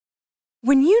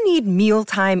When you need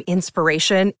mealtime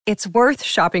inspiration, it's worth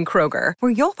shopping Kroger,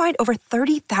 where you'll find over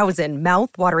 30,000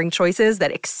 mouth-watering choices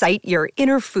that excite your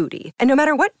inner foodie. And no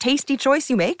matter what tasty choice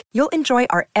you make, you'll enjoy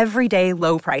our everyday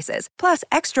low prices, plus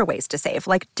extra ways to save,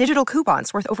 like digital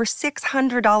coupons worth over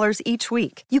 $600 each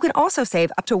week. You can also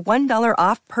save up to $1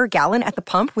 off per gallon at the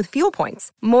pump with fuel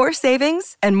points. More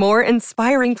savings and more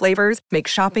inspiring flavors make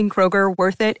shopping Kroger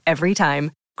worth it every time.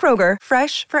 Kroger,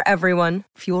 fresh for everyone.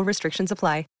 Fuel restrictions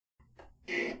apply.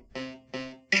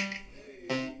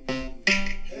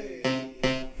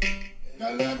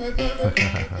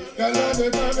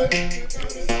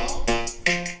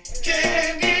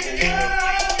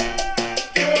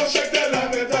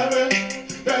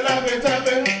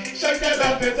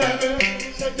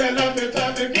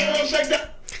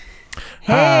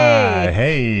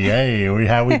 Hey,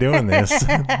 how we doing this?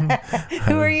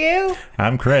 Who are you?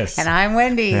 I'm Chris. And I'm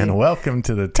Wendy. And welcome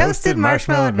to the Toasted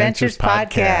Marshmallow Adventures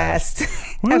podcast.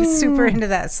 I was super into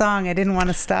that song. I didn't want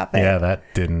to stop it. Yeah,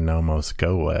 that didn't almost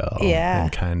go well. Yeah.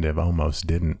 And kind of almost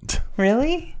didn't.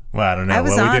 Really? Well, I don't know. We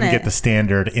didn't get the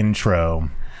standard intro.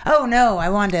 Oh, no. I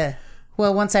wanted to.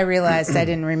 Well, once I realized I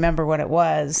didn't remember what it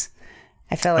was,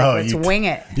 I felt like let's wing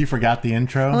it. You forgot the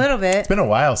intro? A little bit. It's been a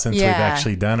while since we've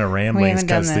actually done a Ramblings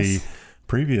because the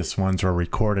previous ones were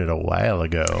recorded a while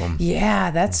ago.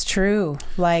 Yeah, that's true.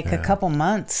 Like a couple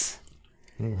months.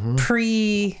 Mm-hmm.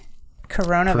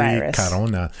 Pre-coronavirus.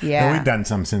 Pre-corona. Yeah. No, we've done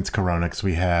some since corona because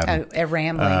we had a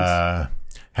Ramblings.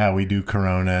 How we do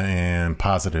corona and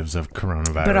positives of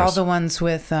coronavirus. But all the ones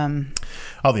with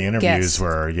all the interviews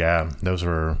were, those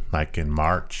were like in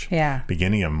March. Yeah.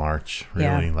 Beginning of March,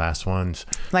 really, last ones.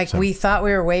 Like we thought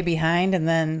we were way behind and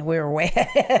then we were way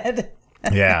ahead.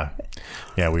 Yeah,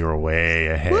 we were way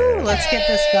ahead. Woo, let's get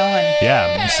this going.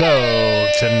 Yeah, so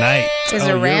tonight is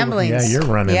a Ramblings. You're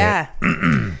running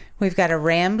it. We've got a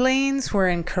Ramblings. We're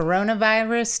in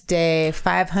coronavirus day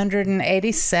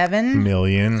 587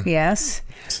 million. Yes.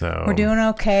 So we're doing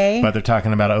okay. But they're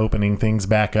talking about opening things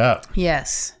back up.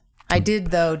 Yes. I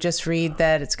did, though, just read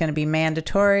that it's going to be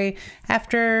mandatory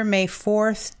after May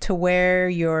 4th to wear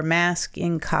your mask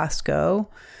in Costco.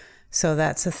 So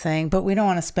that's a thing. But we don't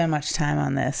want to spend much time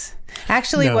on this.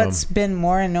 Actually, what's been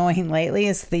more annoying lately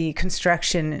is the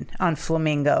construction on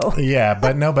Flamingo. Yeah,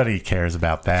 but nobody cares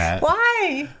about that.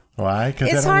 Why? Why?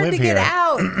 Because it's hard to get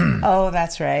out. Oh,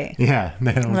 that's right. Yeah,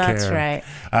 they don't care. That's right.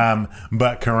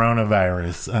 But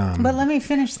coronavirus. But let me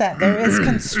finish that. There is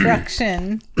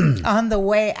construction on the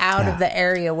way out of the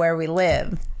area where we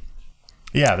live.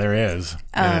 Yeah, there is.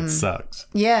 And it sucks.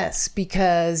 Yes,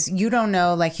 because you don't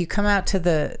know, like you come out to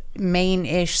the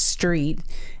main-ish street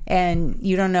and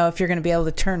you don't know if you're going to be able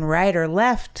to turn right or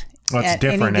left. Well, it's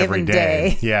different every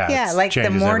day. Yeah, like the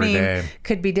morning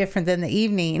could be different than the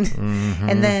evening. Mm-hmm.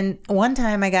 And then one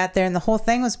time I got there and the whole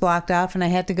thing was blocked off and I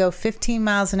had to go 15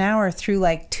 miles an hour through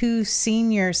like 2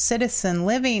 senior citizen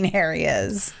living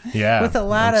areas. Yeah. With a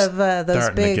lot of those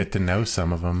starting big... to get to know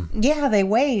some of them. Yeah, they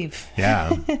wave. Yeah.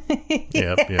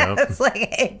 Yep. It's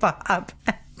like, hey, Bob.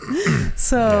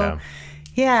 So...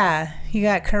 Yeah, you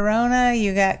got corona,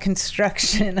 you got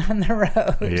construction on the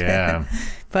road. Yeah.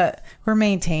 But we're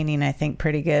maintaining, I think,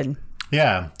 pretty good.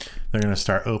 Yeah. They're going to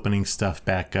start opening stuff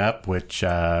back up, which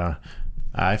I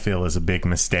feel is a big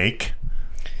mistake.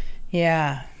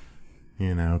 Yeah.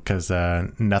 You know, because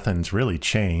nothing's really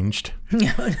changed.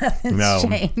 Nothing's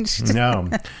changed. No.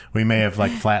 We may have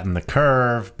like flattened the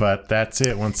curve, but that's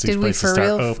it. Once these places start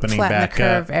opening back flatten the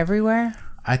curve up. Everywhere?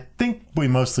 I think we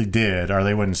mostly did, or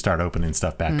they wouldn't start opening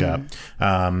stuff back up.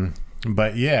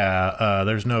 But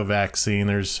there's no vaccine.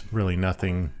 There's really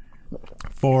nothing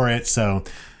for it. So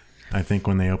I think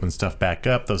when they open stuff back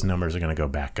up, those numbers are going to go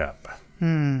back up.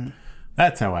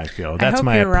 That's how I feel. That's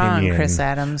my opinion. Wrong, Chris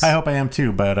Adams. I hope I am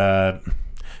too, but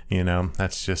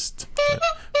that's just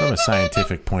from a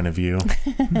scientific point of view.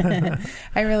 I really hope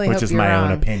you're wrong. Which is my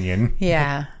own opinion.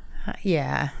 Yeah.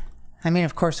 I mean,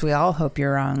 of course, we all hope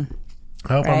you're wrong.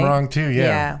 I hope I'm wrong too,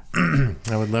 yeah.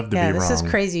 I would love to be wrong. Yeah, this is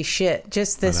crazy shit.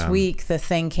 Just this week, the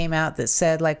thing came out that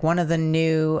said, like, one of the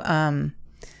new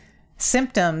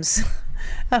symptoms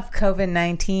of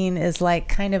COVID-19 is, like,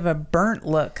 kind of a burnt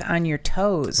look on your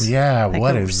toes. Yeah, like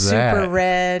what is that? Super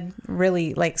red,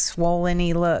 really, like,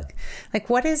 swollen-y look. Like,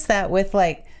 what is that with,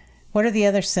 like, what are the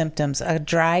other symptoms? A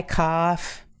dry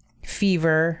cough,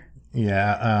 fever.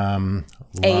 Yeah,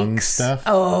 lung stuff.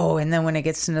 Oh, and then when it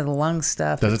gets into the lung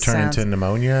stuff, does it turn into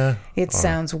pneumonia? It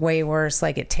sounds way worse,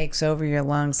 like it takes over your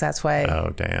lungs. That's why.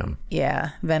 Oh, damn. Yeah,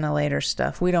 ventilator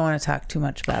stuff. We don't want to talk too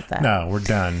much about that. No, we're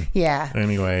done. Yeah.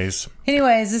 Anyways,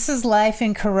 this is life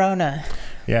in Corona.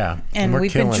 Yeah. And we're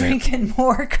we've been killing it. drinking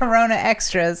more Corona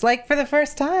Extras, like for the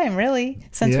first time, really,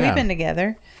 since Yeah. we've been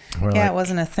together. We're Yeah, like- it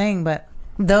wasn't a thing, but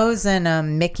those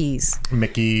and Mickey's.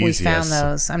 Mickey's, We found yes.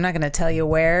 those. I'm not going to tell you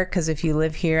where, because if you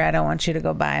live here, I don't want you to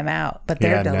go buy them out. But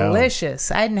they're Yeah, no.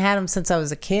 delicious. I hadn't had them since I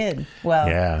was a kid. Well,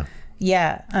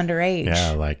 Yeah. underage.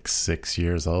 Yeah, like 6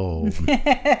 years old.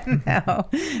 No.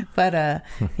 But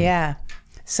yeah.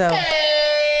 So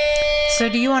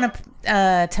do you want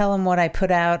to tell them what I put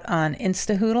out on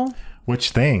Instahoodle?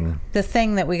 Which thing? The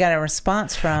thing that we got a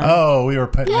response from. Oh, we were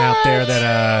putting out there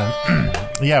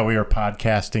that, yeah, we were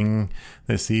podcasting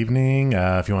this evening.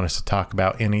 If you want us to talk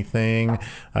about anything,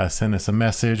 send us a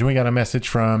message. We got a message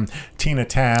from Tina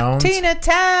Towns. Tina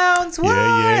Towns. What?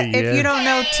 Yeah. If you don't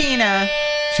know Tina,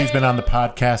 She's been on the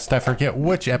podcast. I forget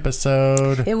which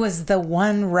episode. it was the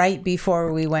one right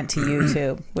before we went to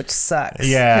YouTube, which sucks.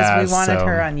 Yeah, Because we wanted so-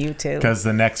 her on YouTube. Because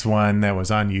the next one that was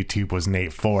on YouTube was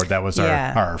Nate Ford. That was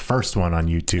Yeah. our first one on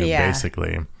YouTube, Yeah.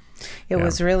 basically. It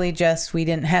was really just we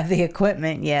didn't have the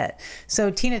equipment yet. So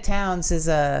Tina Towns is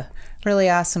a really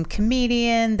awesome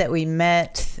comedian that we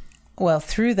met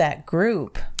through that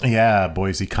group. Yeah,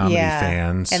 Boise comedy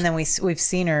fans. And then we've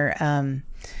seen her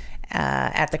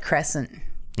at the Crescent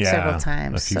several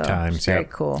times. a few times. It's very Yep.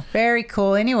 cool. Very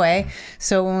cool. Anyway,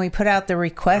 so when we put out the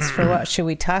request for what should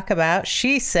we talk about,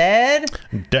 she said,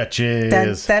 Duchess.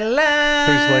 dun, dun, dun.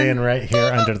 Who's laying right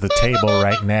here under the table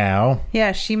right now.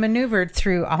 Yeah, she maneuvered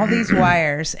through all these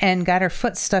wires and got her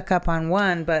foot stuck up on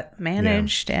one, but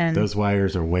managed. And Those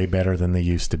wires are way better than they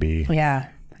used to be. yeah,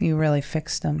 you really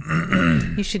fixed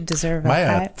them. You should deserve a My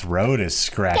high. throat is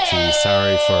scratchy.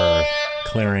 Sorry for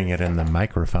clearing it in the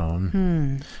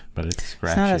microphone. But it's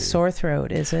scratchy. It's not a sore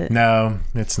throat, is it? No,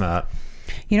 it's not.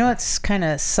 You know what's kind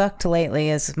of sucked lately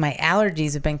is my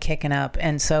allergies have been kicking up,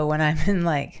 and so when I'm in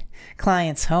like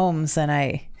clients' homes and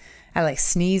I like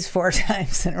sneeze 4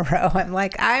 times in a row, I'm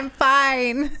like, I'm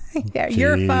fine. Yeah,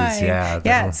 you're Jeez, fine. yeah,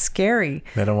 Yeah, it's scary.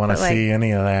 They don't want to But, like, see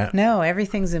any of that. No,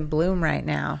 everything's in bloom right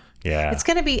now. Yeah. It's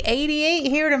going to be 88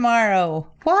 here tomorrow.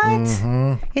 What?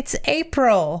 It's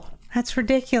April. That's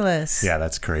ridiculous. Yeah,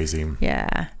 that's crazy.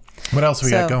 Yeah. What else we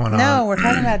got going on? No, we're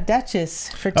talking about Duchess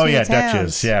for Tina Oh, yeah, Towns.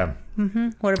 Duchess. Yeah.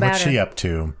 What about What's her? she up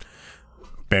to?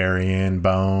 Burying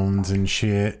bones and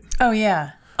shit. Oh,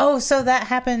 yeah. Oh, so that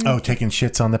happened. Oh, taking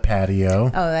shits on the patio.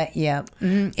 Oh, that, yeah.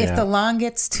 If Yeah. the lawn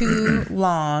gets too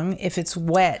long, if it's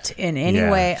wet in any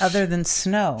Yeah. way other than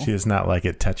snow. She does not like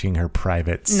it touching her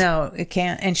privates. No, it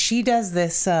can't. And she does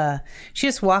this, she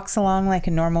just walks along like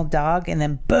a normal dog and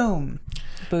then boom,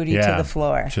 booty to the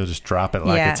floor. She'll just drop it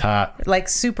like it's hot. Like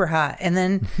super hot. And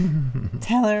then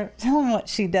tell them what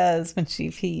she does when she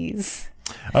pees.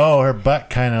 Oh, her butt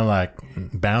kind of like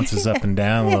bounces up and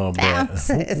down a little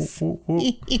Bounces.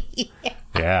 bit.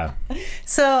 Yeah.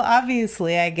 So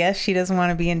obviously, I guess she doesn't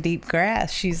want to be in deep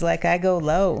grass. She's like, I go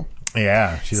low.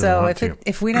 Yeah. She doesn't So want to.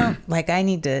 if we don't, like, I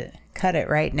need to cut it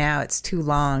right now. It's too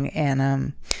long.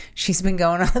 And she's been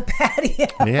going on the patio.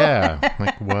 Yeah.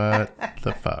 Like, what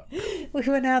the fuck? We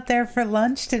went out there for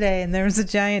lunch today and there was a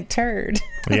giant turd.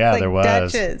 Yeah, Like there was.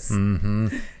 Duchess. Mm-hmm.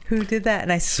 Who did that?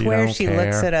 And I swear don't she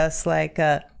looks care. at us like,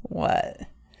 what?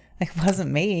 Like, it wasn't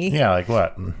me. Yeah, like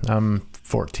what? I'm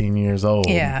 14 years old.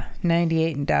 Yeah,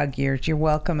 98 in dog years. You're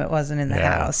welcome. It wasn't in the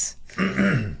Yeah. house.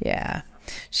 Yeah.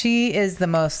 She is the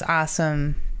most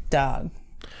awesome dog.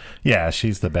 Yeah,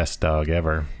 she's the best dog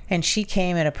ever. And she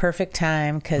came at a perfect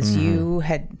time because Mm-hmm. you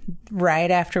had,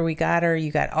 right after we got her,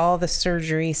 you got all the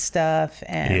surgery stuff.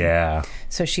 And Yeah.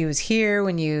 so she was here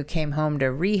when you came home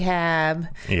to rehab.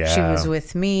 Yeah. She was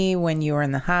with me when you were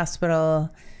in the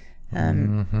hospital.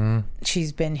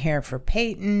 She's been here for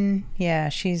Peyton. Yeah,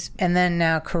 and then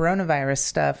now coronavirus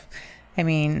stuff. I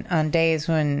mean, on days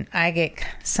when I get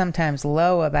sometimes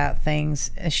low about things,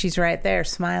 she's right there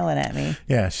smiling at me.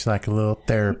 Yeah, she's like a little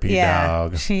therapy Yeah,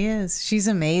 dog. she is. She's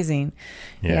amazing.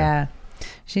 Yeah. Yeah.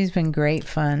 She's been great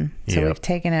fun. So Yep. we've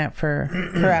taken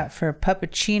her out for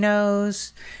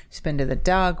puppuccinos. She's been to the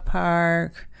dog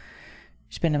park.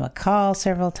 She's been to McCall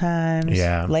several times.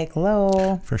 Yeah. Lake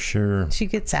Lowell. For sure. She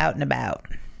gets out and about.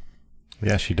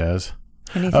 Yeah, she does.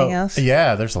 Anything else?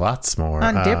 Yeah, there's lots more.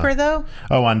 On Dipper, though?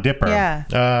 Oh, on Dipper. Yeah.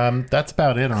 That's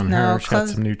about it on No, her. She's got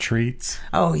close- some new treats.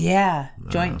 Oh, yeah.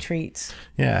 Joint treats.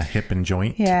 Yeah, hip and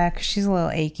joint. Yeah, because she's a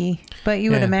little achy. But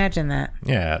you would Yeah. imagine that.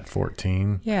 Yeah, at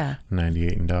 14. Yeah.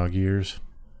 98 in dog years.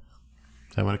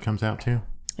 Is that what it comes out to?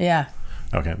 Yeah.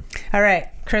 Okay. All right.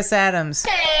 Chris Adams.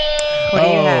 What do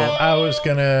you have? I was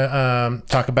going to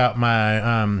talk about my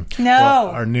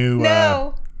our new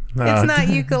No. It's not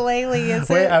ukulele, is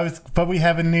Wait, it? but we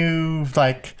have a new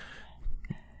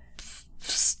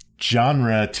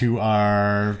genre to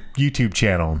our YouTube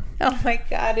channel. Oh my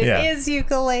God, it is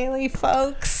ukulele,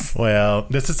 folks. Well,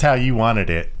 this is how you wanted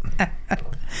it.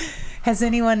 Has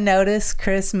anyone noticed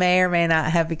Chris may or may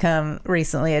not have become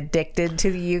recently addicted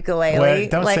to the ukulele? Well,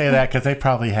 don't say that because they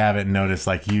probably haven't noticed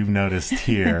like you've noticed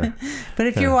here. But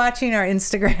if you're watching our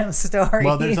Instagram stories.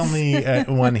 Well, there's only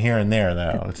one here and there,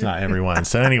 though. It's not everyone.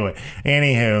 So anyway,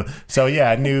 so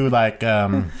yeah, new like,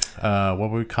 what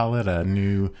would we call it? A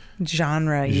new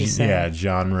genre, you said. Yeah,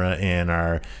 genre in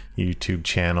our YouTube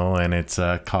channel, and it's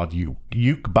called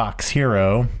Ukebox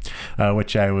Hero,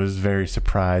 which I was very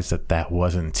surprised that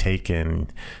wasn't taken.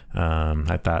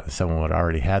 I thought someone would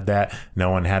already had that. No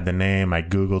one had the name. I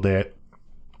Googled it.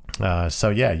 So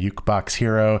yeah, Ukebox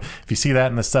Hero. If you see that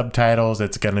in the subtitles,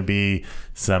 it's going to be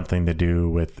something to do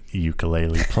with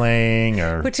ukulele playing,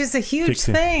 or which is a huge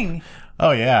thing.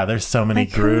 Oh yeah, there's so many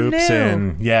groups, who knew?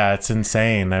 And yeah, it's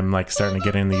insane. I'm like starting to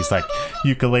get in these like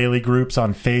ukulele groups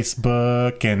on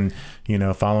Facebook, and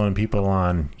following people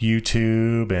on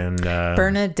YouTube, and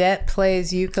Bernadette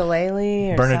plays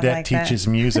ukulele. Or Bernadette something like teaches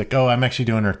that. music. Oh, I'm actually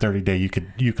doing her 30-day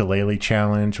ukulele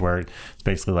challenge, where it's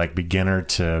basically like beginner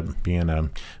to being a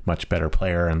much better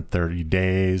player in 30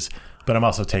 days. But I'm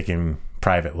also taking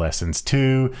private lessons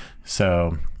too,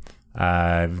 so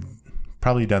I've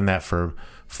probably done that for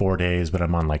 4 days, but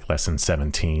I'm on like lesson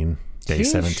 17, day Sheesh.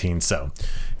 17. So,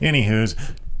 anywho's,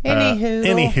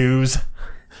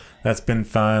 that's been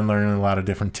fun. Learning a lot of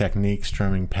different techniques,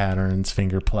 strumming patterns,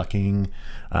 finger plucking.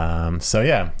 So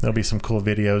yeah, there'll be some cool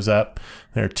videos up.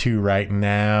 There are 2 right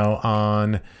now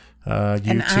on YouTube.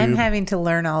 And I'm having to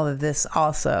learn all of this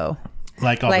also.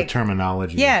 Like the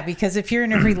terminology. Yeah, because if you're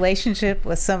in a relationship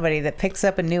with somebody that picks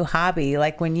up a new hobby,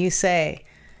 like when you say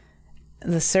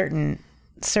the certain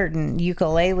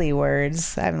ukulele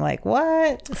words, I'm like,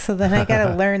 what? So then I got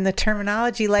to learn the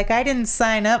terminology. Like I didn't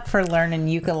sign up for learning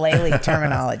ukulele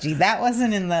terminology. That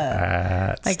wasn't in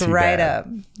the write up.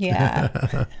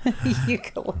 Yeah.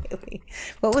 Ukulele.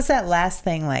 What was that last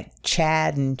thing, like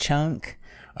Chad and chunk?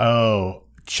 Oh,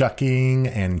 chucking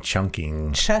and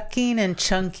chunking. Chucking and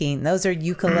chunking. Those are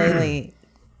ukulele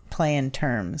playing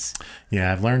terms.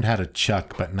 Yeah, I've learned how to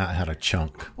chuck, but not how to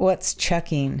chunk. What's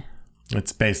chucking?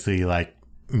 It's basically like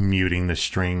muting the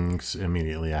strings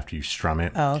immediately after you strum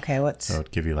it. Oh, okay. So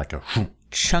it'd give you like a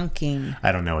chunking.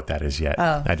 I don't know what that is yet.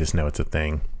 Oh. I just know it's a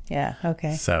thing. Yeah,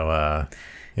 okay. So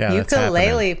yeah,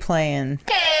 ukulele playing.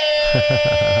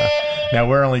 Now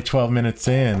we're only 12 minutes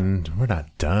in. We're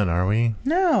not done, are we?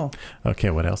 No. Okay,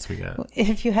 what else we got?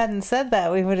 If you hadn't said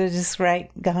that, we would have just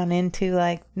gone into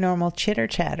like normal chitter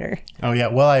chatter. Oh yeah,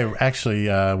 well I actually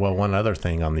one other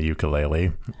thing on the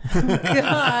ukulele.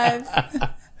 God.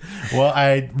 Well,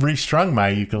 I restrung my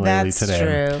ukulele today.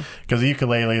 That's true. Because the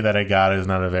ukulele that I got is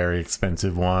not a very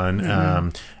expensive one.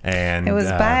 And it was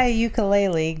buy a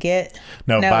ukulele,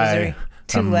 buy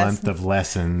a lessons. month of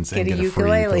lessons and Get get a a free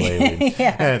ukulele. ukulele.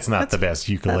 Yeah. And it's not the best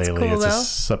ukulele. Cool, it's though. a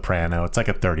soprano. It's like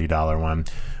a $30 one.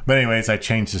 But anyways, I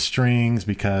changed the strings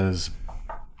because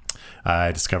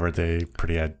I discovered they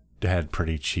had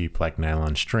pretty cheap like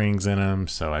nylon strings in them.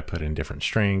 So I put in different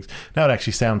strings. Now it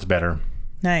actually sounds better.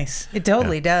 Nice. It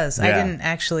totally does. Yeah. I didn't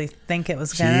actually think it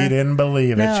was She gonna. didn't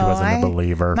believe it. She wasn't a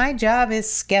believer. My job is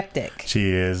skeptic. She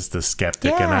is the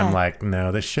skeptic, and Yeah. I'm like,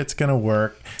 no, this shit's gonna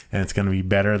work, and it's gonna be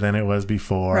better than it was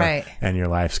before, Right. and your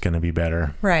life's gonna be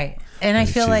better. Right. And I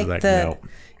feel she's like no.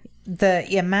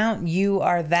 the amount you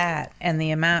are that and the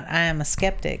amount I am a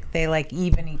skeptic, they like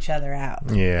even each other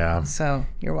out. Yeah. So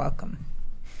you're welcome.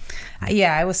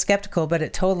 Yeah, I was skeptical, but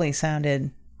it totally sounded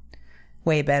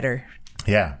way better.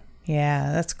 Yeah.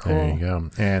 Yeah, that's cool. There you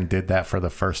go. And did that for the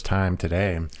first time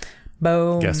today.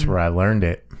 Boom. Guess where I learned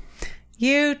it?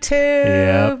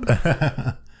 YouTube.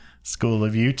 Yep. School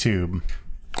of YouTube.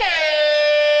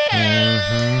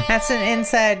 That's an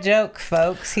inside joke,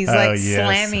 folks. He's yes.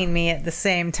 slamming me at the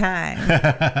same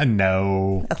time.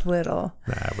 No. A little.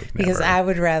 I would never. Because I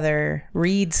would rather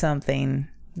read something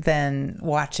than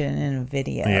watch it in a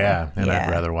video. Yeah, and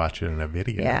I'd rather watch it in a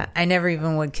video. Yeah, I never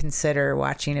even would consider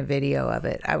watching a video of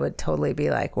it. I would totally be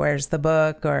like, where's the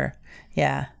book? Or,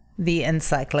 the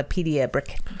Encyclopedia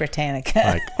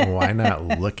Britannica. Like, why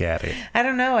not look at it? I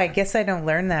don't know. I guess I don't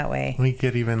learn that way. We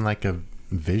get even like a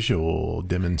visual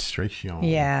demonstration.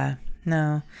 Yeah,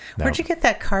 no. Where'd you get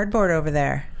that cardboard over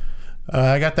there?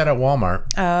 I got that at Walmart.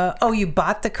 You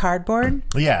bought the cardboard?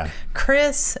 Yeah.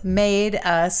 Chris made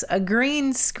us a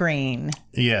green screen.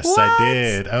 Yes, What? I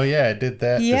did. Oh, yeah, I did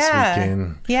that this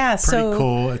weekend. Yeah, Pretty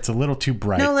cool. It's a little too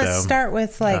bright, No, let's though. start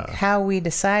with how we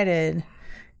decided.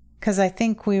 Because I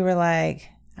think we were like,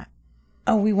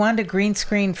 Oh, we wanted a green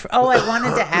screen. I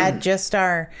wanted to add just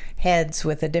our heads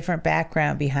with a different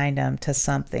background behind them to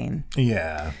something.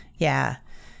 Yeah. Yeah.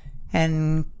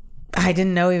 And I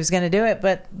didn't know he was going to do it,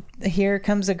 but here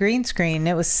comes a green screen.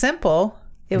 It was simple.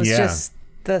 It was just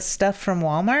the stuff from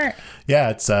Walmart. Yeah,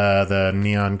 it's the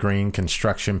neon green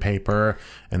construction paper,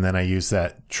 and then I use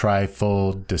that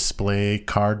trifold display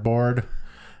cardboard.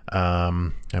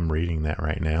 I'm reading that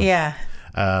right now. Yeah.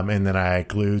 And then I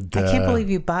glued the... I can't believe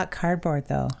you bought cardboard,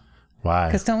 though. Why?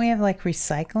 Because don't we have, like,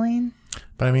 recycling?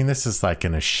 But, I mean, this is, like,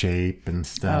 in a shape and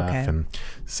stuff. Okay. And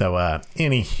so,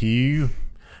 anywho...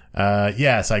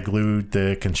 yes, I glued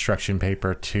the construction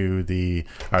paper to the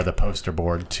poster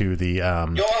board to the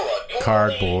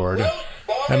cardboard.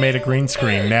 I made a green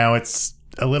screen. Now it's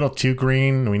a little too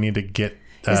green. We need to get...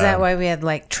 Is that why we had,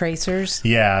 like, tracers?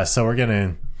 Yeah, so we're going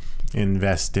to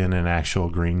invest in an actual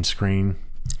green screen.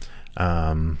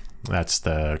 That's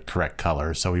the correct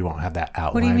color, so we won't have that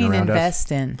outline. What do you mean around invest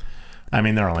us. in? I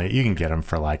mean, you can get them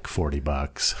for like $40.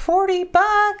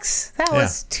 $40? That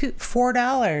was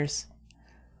 $4.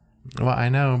 Well, I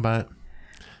know, but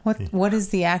what is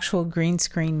the actual green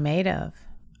screen made of?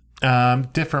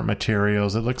 different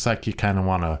materials. It looks like you kind of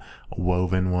want a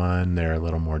woven one. They're a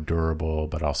little more durable,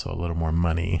 but also a little more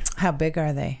money. How big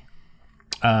are they?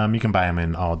 You can buy them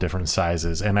in all different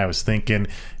sizes. And I was thinking,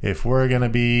 if we're going to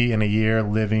be in a year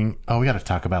living... Oh, we got to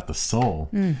talk about the sole.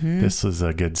 Mm-hmm. This was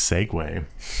a good segue.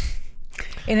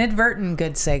 Inadvertent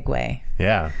good segue.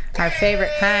 Yeah. Our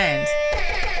favorite kind.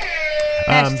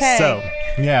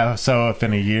 Hashtag. So if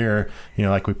in a year,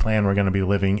 like we plan, we're going to be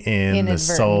living in the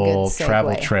Soul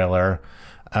travel trailer.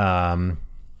 I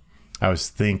was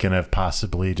thinking of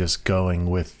possibly just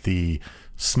going with the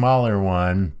smaller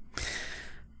one,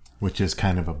 which is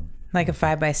kind of like a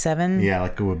 5x7. Yeah,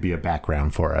 like it would be a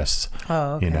background for us.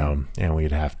 Oh, okay. And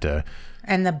we'd have to.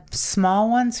 And the small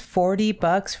one's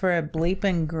 $40 for a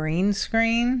bleeping green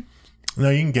screen. No,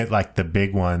 you can get like the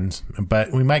big ones,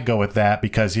 but we might go with that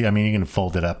because you can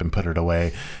fold it up and put it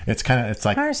away. It's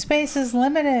like our space is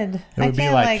limited. It would be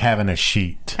like having a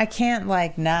sheet. I can't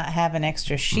not have an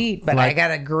extra sheet, but I got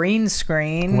a green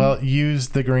screen. Well, use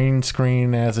the green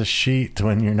screen as a sheet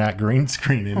when you're not green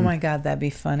screening. Oh my God, that'd be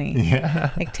funny.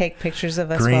 Yeah, like take pictures of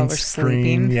us green while we're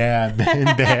sleeping. Yeah,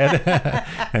 in bed,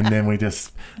 and then we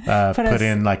just put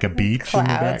in like a beach in the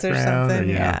background or something.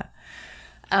 Yeah.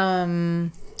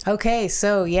 Okay,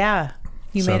 so you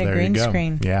made a green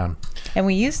screen. Yeah. And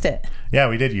we used it. Yeah,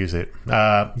 we did use it.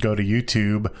 Go to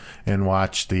YouTube and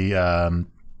watch the...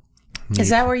 Is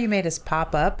that where you made us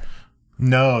pop up?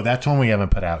 No, that's one we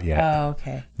haven't put out yet. Oh,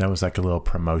 okay. That was like a little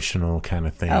promotional kind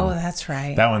of thing. Oh, that's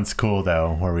right. That one's cool,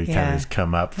 though, where we kind of just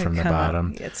come up from the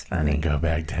bottom. It's funny. And then go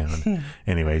back down.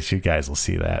 Anyways, you guys will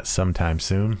see that sometime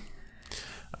soon.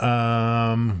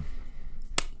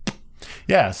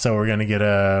 Yeah, so we're going to get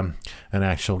an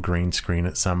actual green screen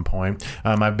at some point.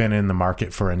 I've been in the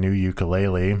market for a new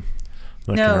ukulele.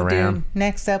 Looking around. Dude.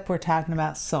 Next up, we're talking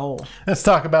about Soul. Let's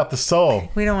talk about the Soul.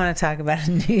 We don't want to talk about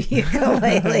a new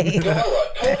ukulele.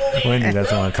 Wendy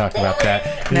doesn't want to talk about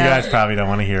that. No. You guys probably don't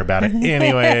want to hear about it.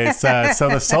 Anyways, so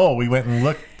the Soul, we went and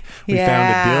looked. We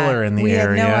found a dealer in the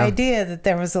area. We had no idea that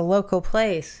there was a local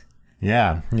place.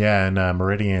 Yeah, in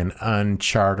Meridian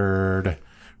Unchartered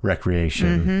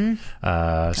Recreation.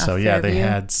 Mm-hmm. They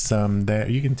had some there.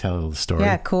 You can tell the story.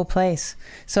 Yeah, cool place.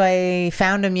 So I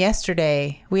found them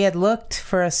yesterday. We had looked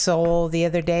for a Soul the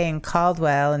other day in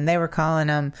Caldwell, and they were calling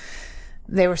them.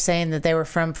 They were saying that they were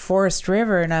from Forest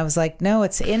River, and I was like, no,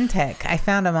 it's Intech. I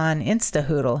found them on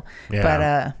Instahoodle.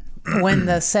 Yeah. But when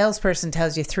the salesperson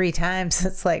tells you 3 times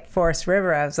it's like Forest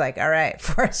River, I was like, all right,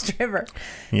 Forest River.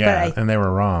 Yeah, and they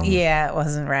were wrong. Yeah, it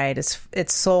wasn't right.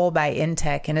 It's Soul by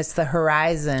Intech, and it's the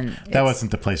Horizon. That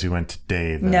wasn't the place we went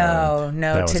today, No.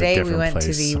 though. Today we went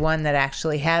to the one that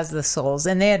actually has the Souls,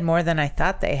 and they had more than I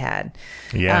thought they had.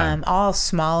 Yeah. All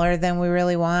smaller than we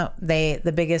really want.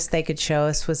 The biggest they could show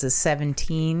us was a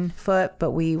 17-foot, but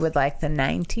we would like the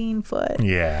 19-foot.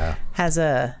 Yeah.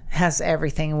 Has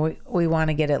everything. We want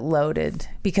to get it loaded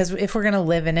because if we're going to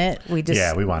live in it, we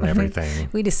want everything.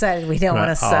 We decided we don't want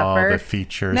to suffer. All the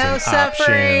features no and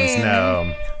suffering. Options.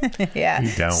 No. Yeah.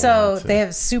 You don't so want to. They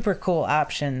have super cool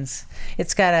options.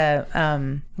 It's got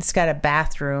a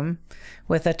bathroom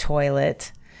with a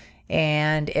toilet,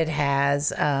 and it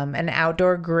has an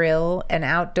outdoor grill, an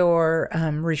outdoor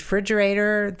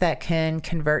refrigerator that can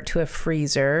convert to a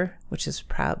freezer, which is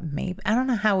maybe I don't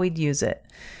know how we'd use it.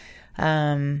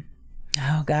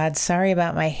 Oh God, sorry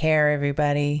about my hair,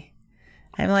 everybody.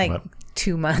 I'm like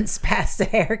 2 months past a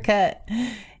haircut,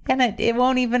 and it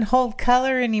won't even hold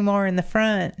color anymore in the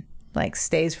front. Like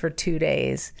stays for 2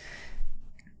 days.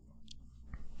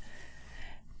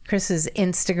 Chris is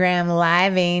Instagram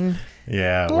living.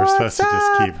 Yeah, we're supposed to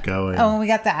just keep going. Oh, and we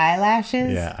got the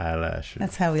eyelashes. Yeah, eyelashes.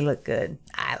 That's how we look good.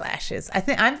 Eyelashes.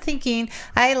 I'm thinking.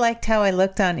 I liked how I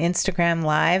looked on Instagram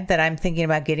Live. That I'm thinking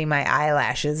about getting my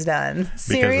eyelashes done.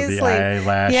 Seriously, because of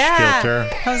the eyelash filter.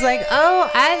 I was like,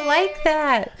 oh, I like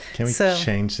that. Can we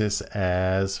change this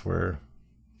as we're?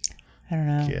 I don't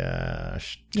know.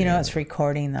 Gosh. You know, it's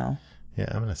recording though. Yeah,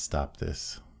 I'm gonna stop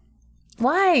this.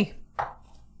 Why?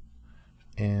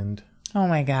 And. Oh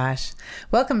my gosh.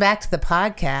 Welcome back to the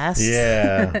podcast.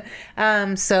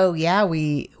 Yeah. So yeah,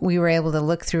 we were able to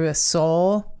look through a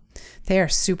sole. They are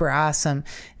super awesome.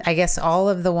 I guess all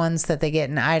of the ones that they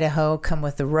get in Idaho come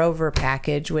with the Rover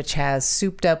package, which has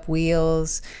souped up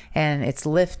wheels and it's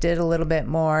lifted a little bit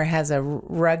more, has a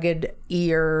rugged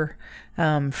ear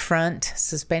front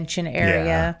suspension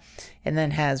area, and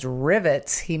then has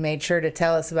rivets. He made sure to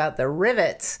tell us about the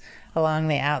rivets along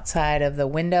the outside of the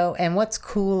window. And what's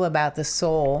cool about the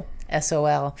Soul,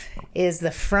 SOL, is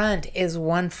the front is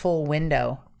one full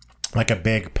window. Like a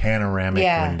big panoramic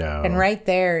window. And right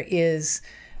there is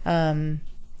a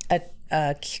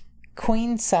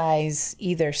queen size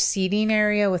either seating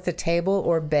area with a table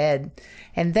or bed.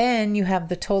 And then you have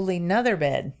the totally nother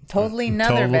bed. Totally bed.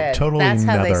 That's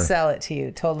how they sell it to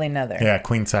you. Totally nother. Yeah,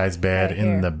 queen size bed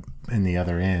right in the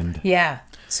other end. Yeah.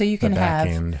 So you can have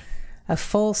end. A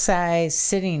full-size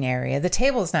sitting area. The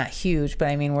table's not huge, but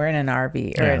I mean, we're in an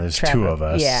RV. Or there's two of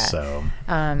us. Yeah. So.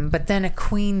 But then a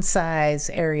queen-size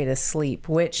area to sleep,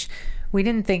 which we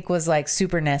didn't think was like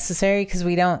super necessary because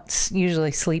we don't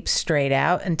usually sleep straight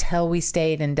out until we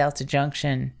stayed in Delta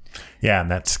Junction. Yeah,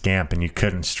 and that Scamp, and you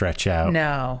couldn't stretch out.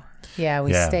 No. Yeah,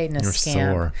 we stayed in a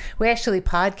Scamp. Sore. We actually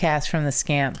podcast from the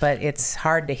Scamp, but it's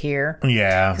hard to hear.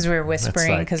 Yeah. Because we were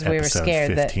whispering because we were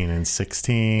scared 15 and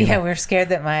 16. Yeah, we were scared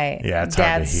that my it's dad's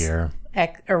hard to hear.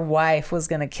 Or wife was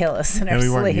going to kill us in our sleep. And we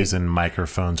weren't using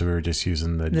microphones. We were just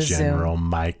using the general Zoom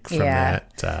mic from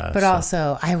that. But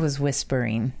also, I was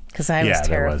whispering because I was terrified.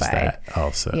 There was that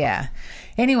also. Yeah.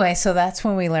 Anyway, so that's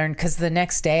when we learned, because the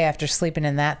next day after sleeping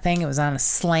in that thing, it was on a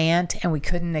slant and we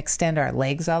couldn't extend our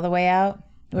legs all the way out.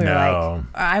 We were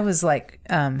I was like,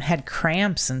 had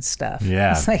cramps and stuff.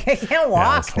 Yeah. It's like, I can't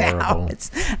walk now.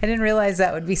 I didn't realize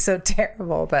that would be so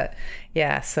terrible. But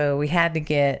yeah, so we had to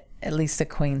get at least a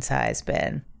queen size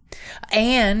bed.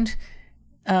 And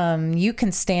you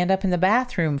can stand up in the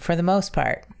bathroom for the most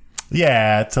part.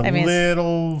 Yeah, it's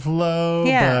little low,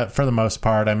 but for the most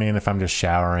part, I mean, if I'm just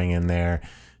showering in there,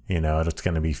 you know, it's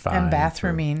going to be fine. And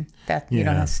bathrooming, you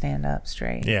don't have to stand up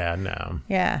straight. Yeah, no.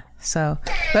 Yeah, so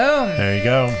boom. There you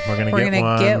go. We're going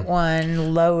to get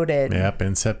one loaded. Yep,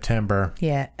 in September.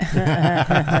 Yeah.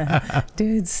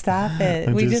 Dude, stop it.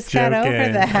 I'm we just got over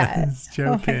that. Just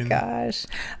joking. Oh my gosh.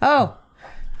 Oh,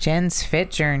 Jen's Fit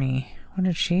Journey. What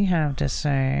did she have to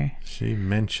say? She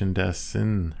mentioned us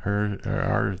in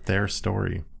their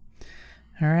story.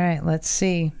 All right, let's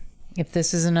see if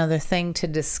this is another thing to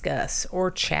discuss or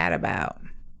chat about.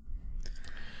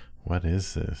 What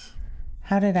is this?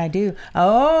 How did I do?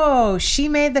 Oh, she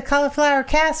made the cauliflower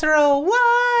casserole.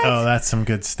 What? Oh, that's some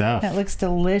good stuff. That looks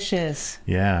delicious.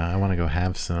 Yeah, I want to go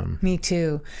have some. Me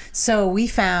too. So we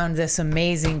found this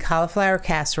amazing cauliflower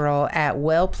casserole at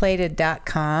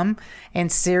wellplated.com. And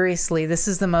seriously, this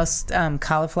is the most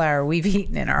cauliflower we've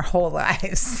eaten in our whole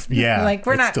lives. Yeah. Like,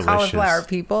 we're not delicious. Cauliflower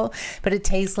people, but it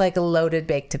tastes like a loaded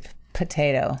baked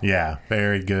potato. Yeah,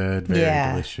 very good. Very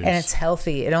delicious. And it's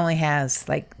healthy. It only has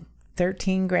like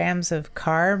 13 grams of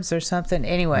carbs or something.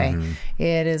 Anyway,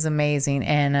 it is amazing.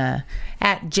 And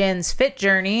at Jen's Fit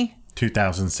Journey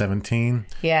 2017.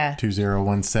 Yeah.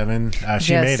 2017.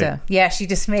 She made it. Yeah, she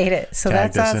just made it. So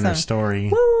tagged that's us awesome. In her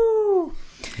story. Woo!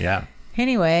 Yeah.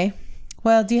 Anyway,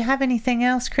 well, do you have anything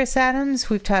else, Chris Adams?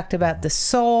 We've talked about the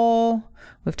soul.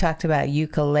 We've talked about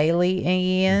ukulele,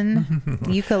 Ian.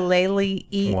 Ukulele.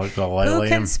 Who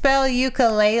can spell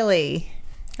ukulele?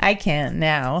 I can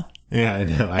now. Yeah, I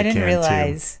know. I didn't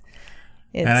realize.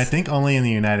 And I think only in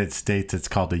the United States it's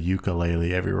called a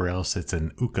ukulele. Everywhere else it's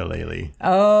an ukulele.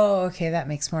 Oh, okay. That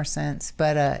makes more sense.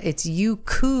 But it's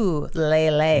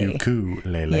ukulele.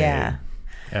 Ukulele. Yeah.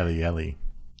 L-E-L-E.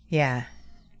 Yeah.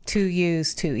 2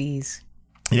 U's, 2 E's.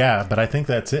 Yeah, but I think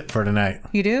that's it for tonight.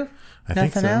 You do?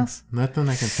 Nothing else? Nothing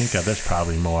I can think of. There's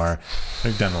probably more.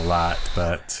 We've done a lot,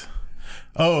 but...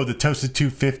 Oh, the Toasted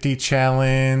 250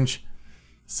 challenge.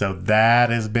 So that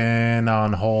has been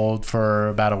on hold for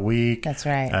about a week. That's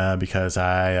right. Because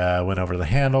I went over the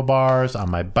handlebars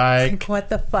on my bike. What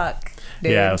the fuck?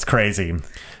 dude. Yeah, it was crazy.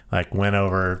 Like went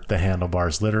over the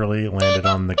handlebars, literally landed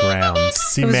on the ground. It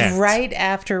Cement. was right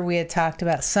after we had talked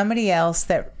about somebody else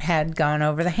that had gone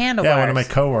over the handlebars. Yeah, one of my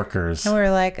coworkers. And we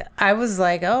were like, I was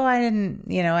like, oh, I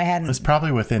didn't, I hadn't. It was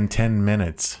probably within 10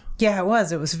 minutes. Yeah, it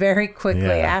was. It was very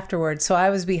quickly afterwards. So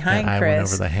I was behind I Chris. went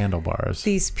over the handlebars.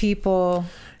 These people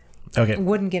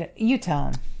wouldn't get it. You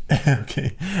tell them.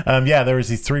 Okay. There was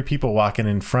these 3 people walking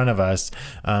in front of us,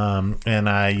 and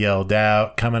I yelled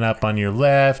out, coming up on your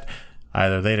left.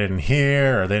 Either they didn't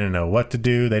hear or they didn't know what to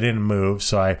do. They didn't move.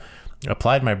 So I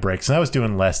applied my brakes, and I was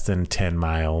doing less than 10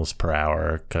 miles per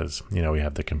hour because, we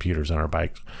have the computers on our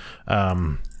bikes.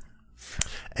 And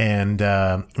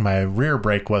my rear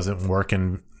brake wasn't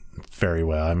working very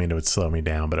well. I mean, it would slow me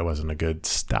down, but it wasn't a good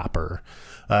stopper.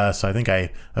 So I think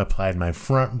I applied my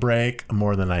front brake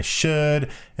more than I should,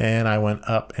 and I went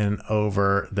up and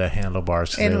over the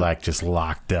handlebars because they just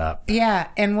locked up. Yeah,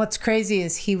 and what's crazy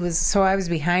is I was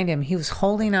behind him. He was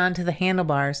holding on to the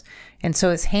handlebars, and so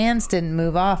his hands didn't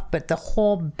move off, but the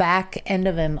whole back end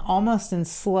of him, almost in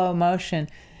slow motion,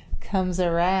 comes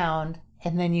around,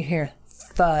 and then you hear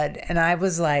thud, and I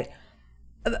was like,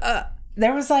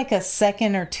 there was like a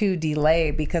second or two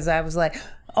delay because I was like,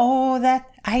 oh,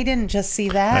 I didn't just see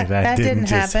that. Like that didn't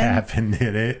just happen,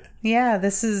 did it? Yeah,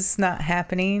 this is not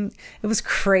happening. It was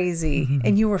crazy,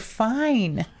 and you were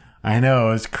fine. I know,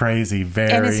 it was crazy.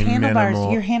 Very and his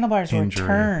minimal your handlebars injury. were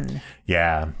turned.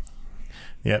 Yeah.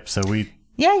 Yep. So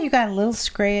Yeah, you got a little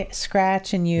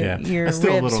scratch, and your ribs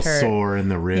still a little hurt. sore in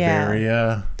the rib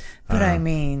area. But I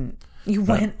mean, you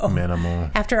went minimal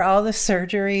after all the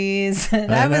surgeries,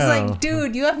 and I was like,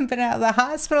 dude, you haven't been out of the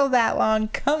hospital that long.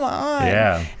 Come on.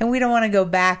 Yeah. And we don't want to go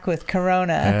back with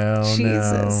Corona. Hell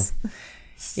Jesus. No.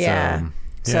 Yeah.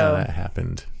 So that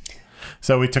happened.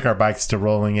 So we took our bikes to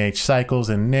Rolling H Cycles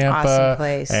in Nampa, awesome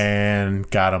place, and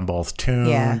got them both tuned.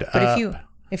 Yeah, but up.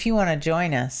 if you want to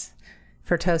join us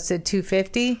for Toasted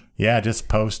 250, just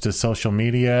post to social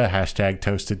media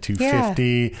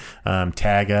 #Toasted250.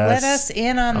 Tag us. Let us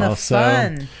in on the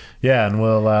fun. Yeah, and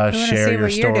we'll share your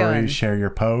stories, share your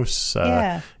posts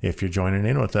if you're joining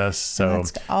in with us. So,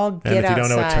 let's all get and if you don't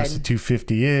know what outside. Toasted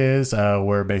 250 is,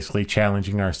 we're basically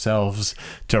challenging ourselves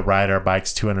to ride our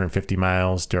bikes 250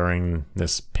 miles during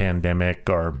this pandemic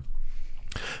or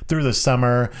through the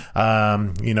summer.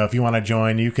 If you want to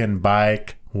join, you can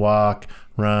bike, walk,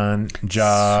 run,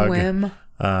 jog, swim,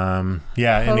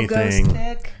 anything.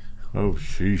 Stick. Oh,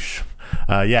 sheesh.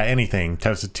 Anything.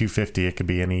 Toasted 250. It could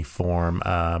be any form,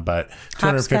 but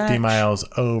 250 Hopscotch. miles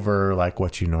over like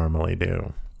what you normally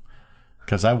do.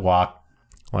 Because I walk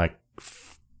like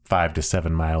 5 to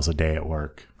 7 miles a day at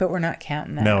work. But we're not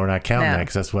counting that. No, we're not counting that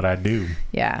because that's what I do.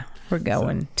 Yeah, we're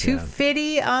going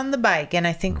 250 on the bike, and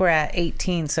I think we're at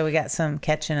 18, so we got some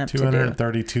catching up to do.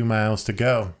 232 miles to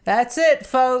go. That's it,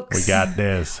 folks. We got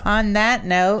this. On that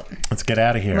note, let's get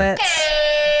out of here. Let's.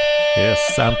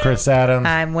 Yes, I'm Chris Adams.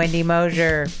 I'm Wendy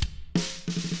Mosier.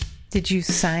 Did you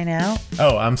sign out?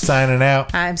 Oh, I'm signing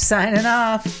out. I'm signing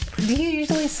off. Do you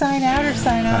usually sign out or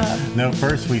sign off? No,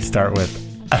 first we start with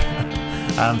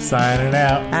I'm signing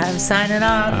out. I'm signing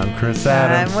off. I'm Chris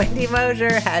Adams. I'm Wendy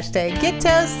Mosier. #Get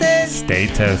Toasted. Stay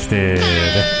toasted.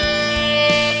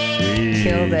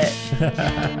 Killed it.